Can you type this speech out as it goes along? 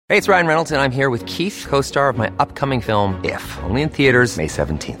Hey, it's Ryan Reynolds, and I'm here with Keith, co-star of my upcoming film, If, only in theaters May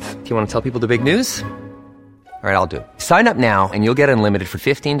 17th. Do you want to tell people the big news? All right, I'll do it. Sign up now and you'll get unlimited for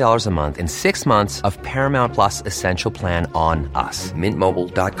 $15 a month and 6 months of Paramount Plus Essential Plan on us.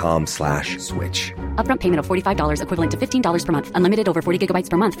 MintMobile.com/switch. Upfront payment of $45 equivalent to $15 per month. Unlimited over 40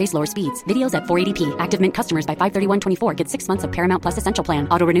 gigabytes per month. Face lower speeds. Videos at 480p. Active Mint customers by 531.24 get 6 months of Paramount Plus Essential Plan.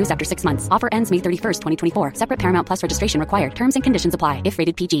 Auto renews after 6 months. Offer ends May 31st, 2024. Separate Paramount Plus registration required. Terms and conditions apply if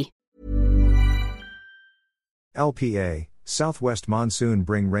rated PG. LPA, southwest monsoon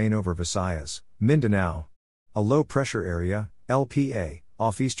bring rain over Visayas, Mindanao. A low-pressure area, LPA,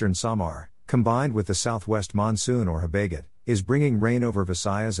 off eastern Samar, combined with the southwest monsoon or habagat, is bringing rain over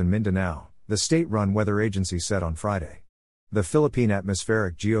Visayas and Mindanao, the state-run weather agency said on Friday. The Philippine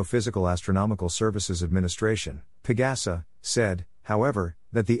Atmospheric Geophysical Astronomical Services Administration, PAGASA, said, however,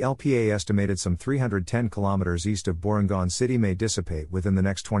 that the LPA estimated some 310 kilometers east of Borongan City may dissipate within the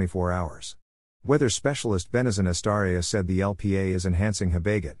next 24 hours. Weather specialist Benazan Estaria said the LPA is enhancing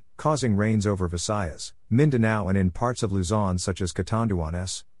habagat, causing rains over Visayas, Mindanao and in parts of Luzon such as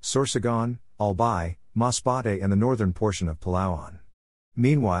Catanduanes, Sorsogon, Albay, Masbate and the northern portion of Palawan.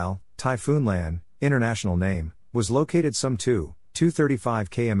 Meanwhile, Typhoon Lan, international name, was located some 235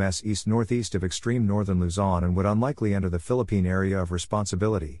 km east-northeast of extreme northern Luzon and would unlikely enter the Philippine Area of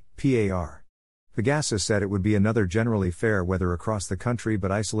Responsibility, PAR. PAGASA said it would be another generally fair weather across the country, but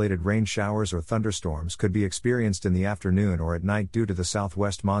isolated rain showers or thunderstorms could be experienced in the afternoon or at night due to the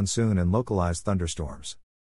southwest monsoon and localized thunderstorms.